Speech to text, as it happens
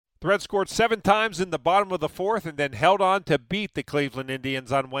The Reds scored 7 times in the bottom of the fourth and then held on to beat the Cleveland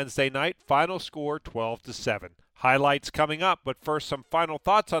Indians on Wednesday night. Final score 12-7. Highlights coming up, but first some final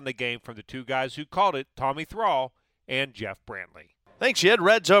thoughts on the game from the two guys who called it, Tommy Thrall and Jeff Brantley. Thanks, Jed.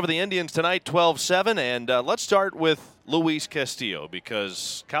 Reds over the Indians tonight, 12-7. And let's start with Luis Castillo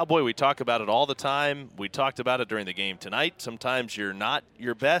because, Cowboy, we talk about it all the time. We talked about it during the game tonight. Sometimes you're not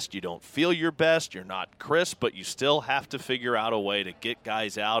your best. You don't feel your best. You're not crisp, but you still have to figure out a way to get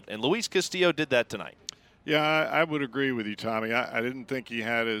guys out. And Luis Castillo did that tonight. Yeah, I would agree with you, Tommy. I didn't think he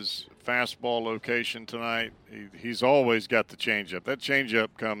had his fastball location tonight. He's always got the changeup. That changeup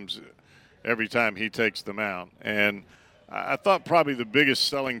comes every time he takes the mound. And I thought probably the biggest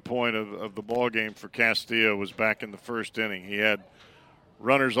selling point of the ball game for Castillo was back in the first inning. He had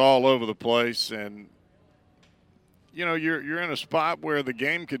runners all over the place, and you know you're in a spot where the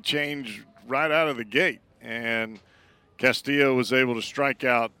game could change right out of the gate. And Castillo was able to strike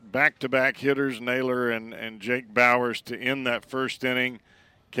out back-to-back hitters, Naylor and Jake Bauers, to end that first inning.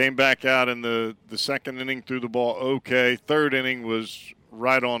 Came back out in the second inning, threw the ball okay. Third inning was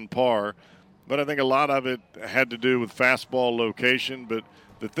right on par. But I think a lot of it had to do with fastball location. But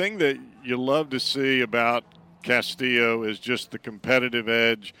the thing that you love to see about Castillo is just the competitive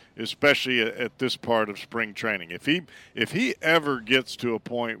edge, especially at this part of spring training. If he ever gets to a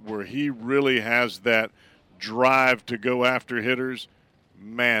point where he really has that drive to go after hitters,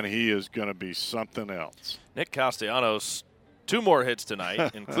 man, he is going to be something else. Nick Castellanos, 2 more hits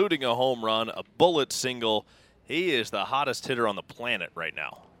tonight, including a home run, a bullet single. He is the hottest hitter on the planet right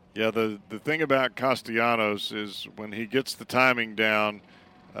now. Yeah, the thing about Castellanos is when he gets the timing down,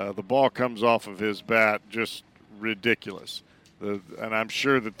 the ball comes off of his bat just ridiculous. And I'm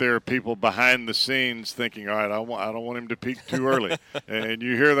sure that there are people behind the scenes thinking, all right, I don't want him to peak too early. And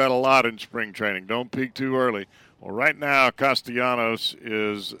you hear that a lot in spring training. Don't peak too early. Well, right now, Castellanos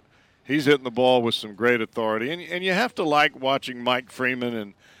he's hitting the ball with some great authority. And you have to like watching Mike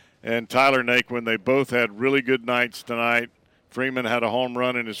Freeman and Tyler Naquin. They both had really good nights tonight. Freeman had a home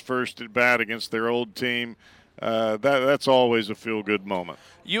run in his first at-bat against their old team. That's always a feel-good moment.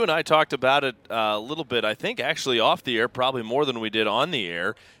 You and I talked about it a little bit, I think actually off the air, probably more than we did on the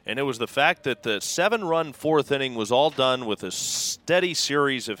air, and it was the fact that the 7-run fourth inning was all done with a steady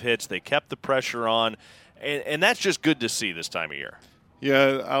series of hits. They kept the pressure on, and that's just good to see this time of year.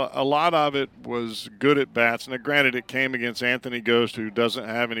 Yeah, a lot of it was good at-bats. Now, granted, it came against Anthony Ghost, who doesn't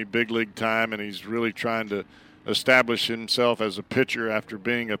have any big league time, and he's really trying to establish himself as a pitcher after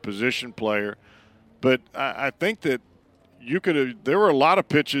being a position player. But I think that there were a lot of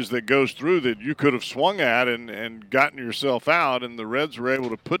pitches that goes through that you could have swung at and gotten yourself out, and the Reds were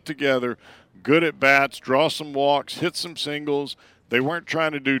able to put together good at-bats, draw some walks, hit some singles. They weren't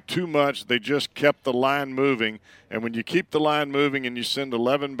trying to do too much. They just kept the line moving. And when you keep the line moving and you send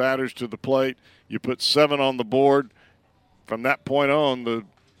 11 batters to the plate, you put 7 on the board. From that point on,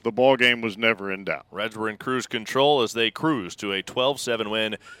 the ball game was never in doubt. Reds were in cruise control as they cruised to a 12-7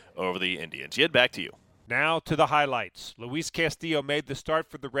 win over the Indians. Yed, back to you. Now to the highlights. Luis Castillo made the start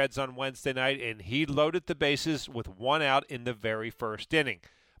for the Reds on Wednesday night, and he loaded the bases with 1 out in the very first inning.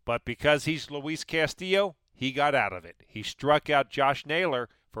 But because he's Luis Castillo, he got out of it. He struck out Josh Naylor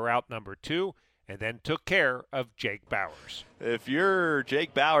for out number 2 and then took care of Jake Bauers. If you're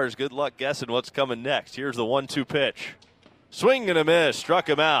Jake Bauers, good luck guessing what's coming next. Here's the 1-2 pitch. Swing and a miss, struck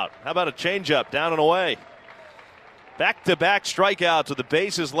him out. How about a changeup down and away? Back-to-back strikeouts with the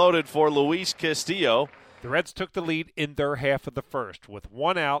bases loaded for Luis Castillo. The Reds took the lead in their half of the first. With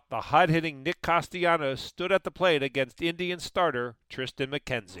 1 out, the hot-hitting Nick Castellanos stood at the plate against Indian starter Triston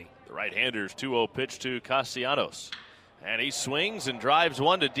McKenzie. The right-hander's 2-0 pitch to Castellanos. And he swings and drives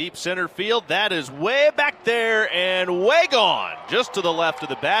one to deep center field. That is way back there and way gone. Just to the left of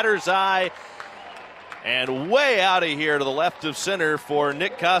the batter's eye. And way out of here to the left of center for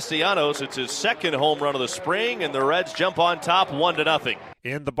Nick Castellanos. It's his second home run of the spring, and the Reds jump on top 1-0.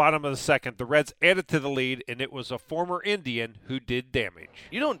 In the bottom of the second, the Reds added to the lead, and it was a former Indian who did damage.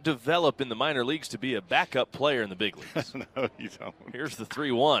 You don't develop in the minor leagues to be a backup player in the big leagues. No, you don't. Here's the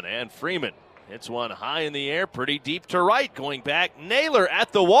 3-1, and Freeman hits one high in the air, pretty deep to right. Going back, Naylor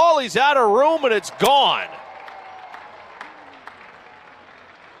at the wall. He's out of room, and it's gone.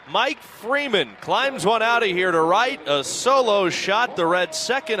 Mike Freeman climbs one out of here to right. A solo shot, the Reds'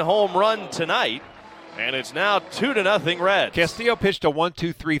 second home run tonight. And it's now 2-0 Reds. Castillo pitched a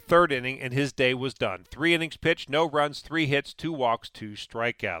 1-2-3 third inning, and his day was done. 3 innings pitched, no runs, 3 hits, 2 walks, 2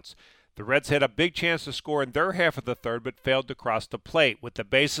 strikeouts. The Reds had a big chance to score in their half of the third, but failed to cross the plate. With the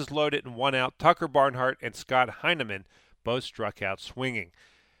bases loaded and 1 out, Tucker Barnhart and Scott Heineman both struck out swinging.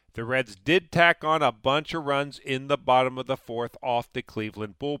 The Reds did tack on a bunch of runs in the bottom of the fourth off the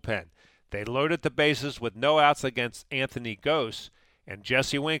Cleveland bullpen. They loaded the bases with no outs against Anthony Gose, and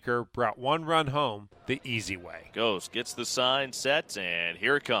Jesse Winker brought one run home the easy way. Gose gets the sign set, and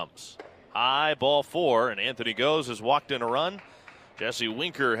here it comes. High, ball 4, and Anthony Gose has walked in a run. Jesse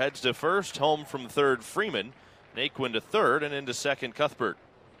Winker heads to first, home from third Freeman. Naquin to third, and into second Cuthbert.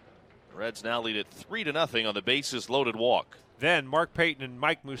 The Reds now lead it 3-0 on the bases-loaded walk. Then Mark Payton and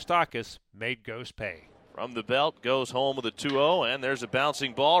Mike Moustakas made Gose pay. From the belt, goes home with a 2-0, and there's a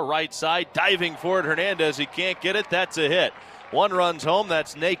bouncing ball, right side, diving for it, Hernandez. He can't get it. That's a hit. One runs home.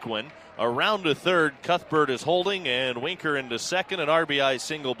 That's Naquin. Around to third, Cuthbert is holding, and Winker into second. An RBI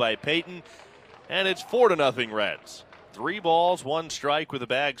single by Payton, and it's 4-0 Reds. 3 balls, 1 strike with the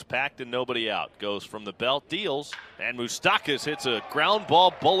bags packed and nobody out. Goes from the belt, deals, and Moustakas hits a ground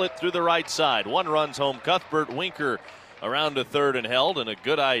ball bullet through the right side. 1 runs home. Cuthbert, Winker around to third and held, and a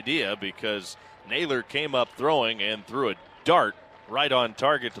good idea because Naylor came up throwing and threw a dart right on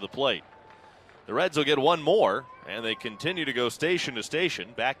target to the plate. The Reds will get 1 more, and they continue to go station to station,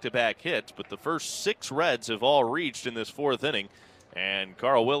 back-to-back hits, but the first 6 Reds have all reached in this 4th inning. And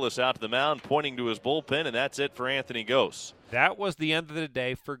Carl Willis out to the mound, pointing to his bullpen, and that's it for Anthony Gose. That was the end of the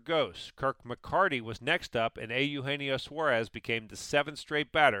day for Gose. Kirk McCarty was next up, and Eugenio Suarez became the 7th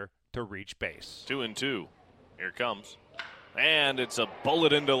straight batter to reach base. 2-2. Here comes. And it's a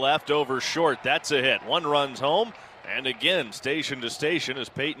bullet into left over short. That's a hit. 1 runs home, and again, station to station as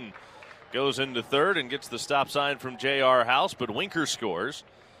Payton goes into third and gets the stop sign from J.R. House, but Winker scores.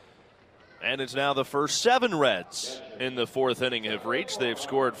 And it's now the first 7 Reds in the 4th inning have reached. They've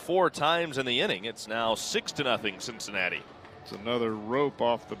scored 4 times in the inning. It's now 6-0 Cincinnati. It's another rope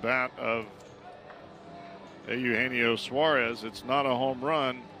off the bat of Eugenio Suarez. It's not a home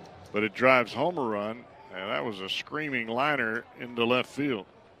run, but it drives home a run, and that was a screaming liner into left field.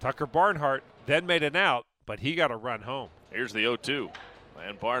 Tucker Barnhart then made an out, but he got a run home. Here's the 0-2,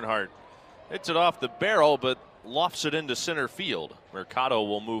 and Barnhart hits it off the barrel, but lofts it into center field. Mercado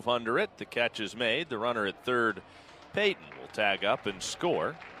will move under it. The catch is made. The runner at third, Payton, will tag up and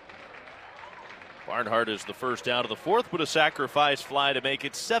score. Barnhart is the first out of the 4th with a sacrifice fly to make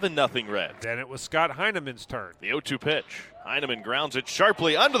it 7-0 Reds. Then it was Scott Heineman's turn. The 0-2 pitch. Heineman grounds it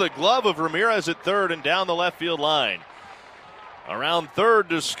sharply under the glove of Ramirez at third and down the left field line. Around third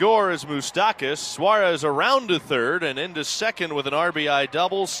to score is Moustakas. Suarez around to third and into second with an RBI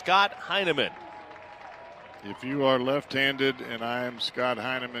double, Scott Heineman. If you are left-handed and I am Scott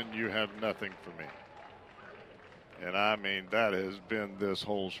Heineman, you have nothing for me. And I mean, that has been this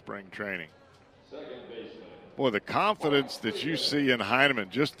whole spring training. Boy, the confidence that you see in Heineman,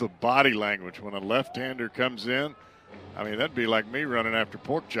 just the body language when a left-hander comes in, I mean, that'd be like me running after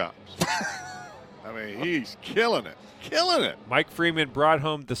pork chops. I mean, he's killing it. Killing it. Mike Freeman brought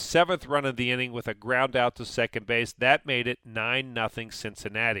home the 7th run of the inning with a ground out to second base. That made it 9-0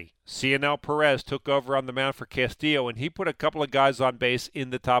 Cincinnati. Cionel Perez took over on the mound for Castillo, and he put a couple of guys on base in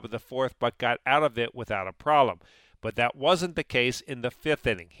the top of the 4th, but got out of it without a problem. But that wasn't the case in the 5th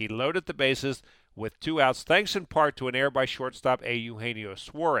inning. He loaded the bases with 2 outs, thanks in part to an error by shortstop Eugenio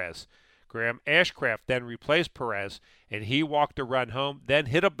Suarez. Graham Ashcraft then replaced Perez, and he walked a run home, then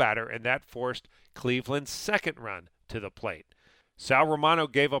hit a batter, and that forced Cleveland's 2nd run to the plate. Sal Romano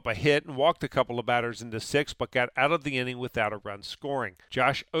gave up a hit and walked a couple of batters into 6th, but got out of the inning without a run scoring.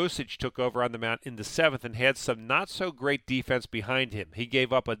 Josh Osich took over on the mound in the 7th and had some not-so-great defense behind him. He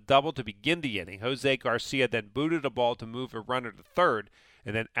gave up a double to begin the inning. Jose Garcia then booted a ball to move a runner to third,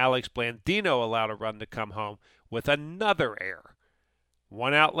 and then Alex Blandino allowed a run to come home with another error.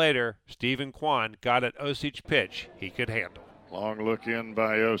 1 out later, Stephen Kwan got an Osich pitch he could handle. Long look in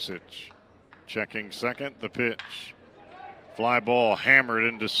by Osich. Checking second, the pitch. Fly ball hammered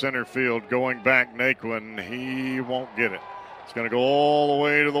into center field, going back Naquin. He won't get it. It's going to go all the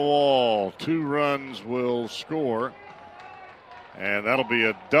way to the wall. 2 runs will score, and that'll be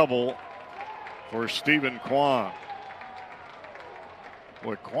a double for Stephen Kwan.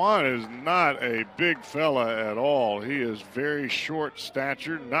 Boy, Kwan is not a big fella at all. He is very short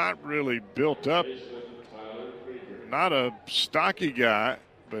statured, not really built up, not a stocky guy.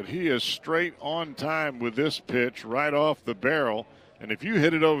 But he is straight on time with this pitch right off the barrel. And if you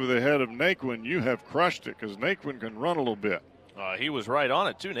hit it over the head of Naquin, you have crushed it because Naquin can run a little bit. He was right on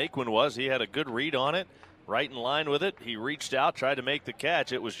it, too. Naquin was. He had a good read on it, right in line with it. He reached out, tried to make the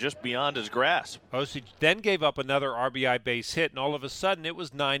catch. It was just beyond his grasp. Osich then gave up another RBI base hit, and all of a sudden it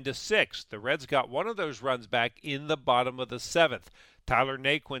was 9-6. The Reds got one of those runs back in the bottom of the 7th. Tyler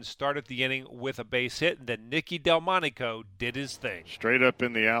Naquin started the inning with a base hit, and then Nicky Delmonico did his thing. Straight up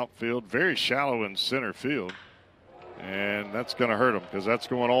in the outfield, very shallow in center field. And that's going to hurt him because that's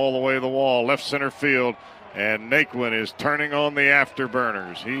going all the way to the wall, left center field. And Naquin is turning on the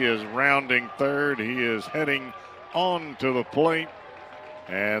afterburners. He is rounding third. He is heading on to the plate.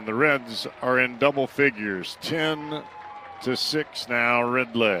 And the Reds are in double figures, 10-6 now,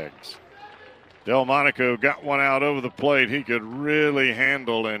 Redlegs. Delmonico got one out over the plate he could really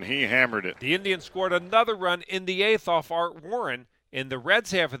handle, and he hammered it. The Indians scored another run in the eighth off Art Warren. In the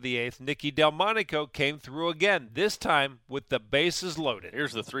Reds' half of the eighth, Nicky Delmonico came through again, this time with the bases loaded.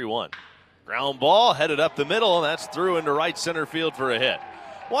 Here's the 3-1. Ground ball headed up the middle, and that's through into right center field for a hit.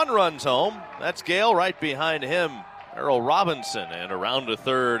 One runs home. That's Gale. Right behind him, Earl Robinson. And around to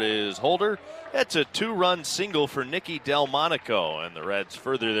third is Holder. That's a 2-run single for Nicky Delmonico, and the Reds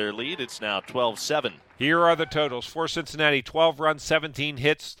further their lead. It's now 12-7. Here are the totals. For Cincinnati, 12 runs, 17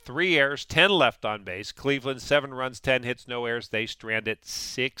 hits, 3 errors, 10 left on base. Cleveland, 7 runs, 10 hits, no errors. They stranded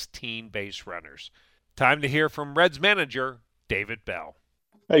 16 base runners. Time to hear from Reds manager David Bell.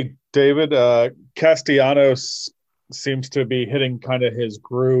 Hey, David, Castellanos seems to be hitting kind of his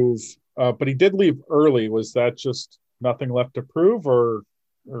groove, but he did leave early. Was that just nothing left to prove, or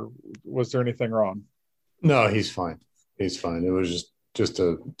was there anything wrong? No, he's fine. He's fine. It was just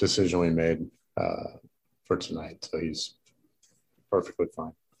a decision we made for tonight, so he's perfectly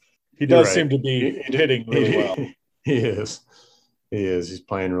fine. He does seem to be hitting really well. He is. He's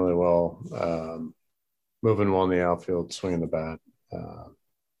playing really well, moving well in the outfield, swinging the bat.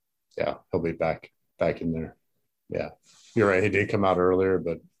 Yeah, he'll be back in there. Yeah, you're right. He did come out earlier,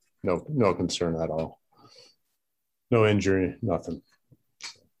 but no concern at all. No injury, nothing.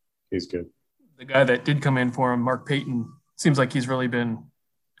 He's good. The guy that did come in for him, Mark Payton, seems like he's really been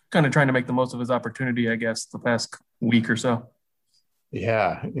kind of trying to make the most of his opportunity, I guess, the past week or so.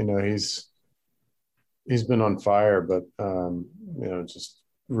 Yeah, he's been on fire, but just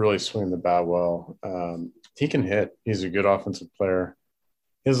really swinging the bat well. He can hit. He's a good offensive player.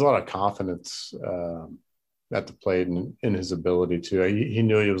 He has a lot of confidence at the plate and in his ability to. He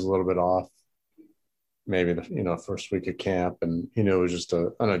knew he was a little bit off, maybe the first week of camp, and he knew it was just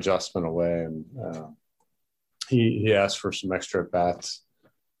an adjustment away. And he asked for some extra at bats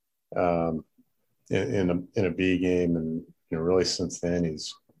in a B game, and really since then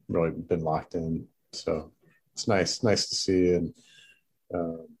he's really been locked in. So it's nice to see, and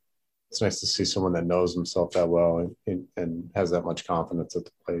it's nice to see someone that knows himself that well and has that much confidence at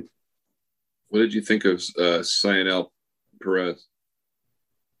the plate. What did you think of Cionel Perez?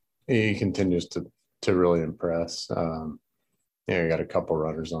 He continues to really impress. He got a couple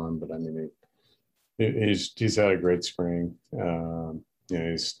runners on, but I mean, he's had a great spring.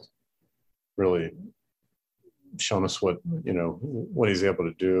 He's really shown us what he's able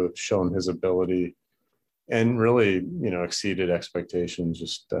to do, shown his ability, and really, exceeded expectations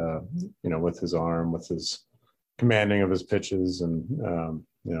just, with his arm, with his commanding of his pitches. And,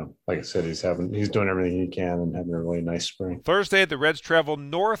 like I said, he's doing everything he can and having a really nice spring. Thursday, the Reds travel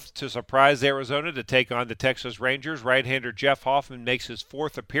north to surprise Arizona to take on the Texas Rangers. Right-hander Jeff Hoffman makes his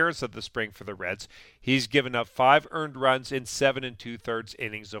 4th appearance of the spring for the Reds. He's given up 5 earned runs in 7 2/3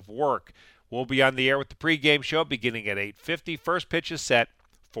 innings of work. We'll be on the air with the pregame show beginning at 8:50. First pitch is set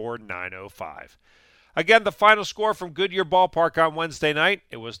for 9:05. Again, the final score from Goodyear Ballpark on Wednesday night,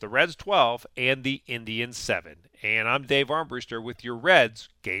 it was the Reds 12 and the Indians 7. And I'm Dave Armbruster with your Reds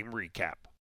game recap.